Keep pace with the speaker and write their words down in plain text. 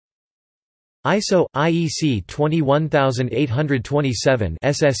ISO IEC 21827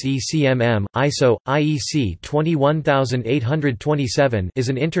 SSE/CMM ISO IEC 21827 is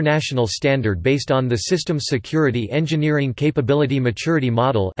an international standard based on the Systems Security Engineering Capability Maturity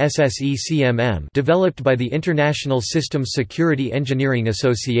Model (SSE/CMM) developed by the International Systems Security Engineering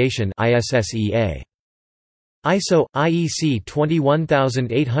Association (ISSEA). ISO IEC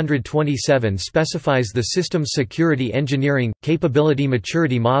 21827 specifies the Systems Security Engineering Capability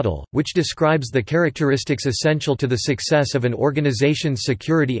Maturity Model, which describes the characteristics essential to the success of an organization's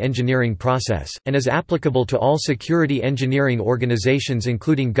security engineering process, and is applicable to all security engineering organizations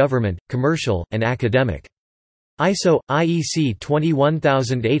including government, commercial, and academic. ISO IEC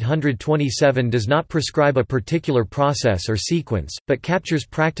 21827 does not prescribe a particular process or sequence, but captures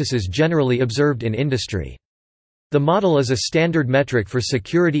practices generally observed in industry. The model is a standard metric for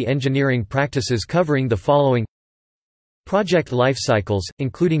security engineering practices covering the following: project life cycles,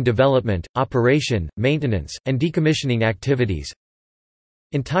 including development, operation, maintenance, and decommissioning activities;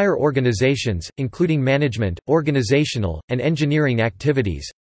 entire organizations, including management, organizational, and engineering activities;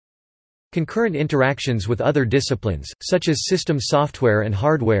 concurrent interactions with other disciplines, such as system software and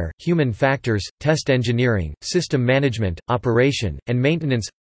hardware, human factors, test engineering, system management, operation, and maintenance;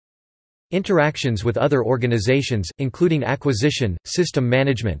 interactions with other organizations, including acquisition, system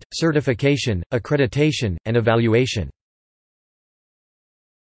management, certification, accreditation, and evaluation.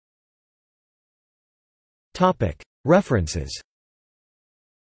 References: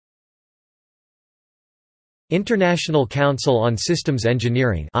 International Council on Systems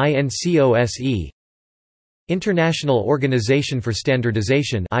Engineering (INCOSE), International Organization for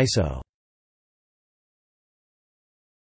Standardization (ISO).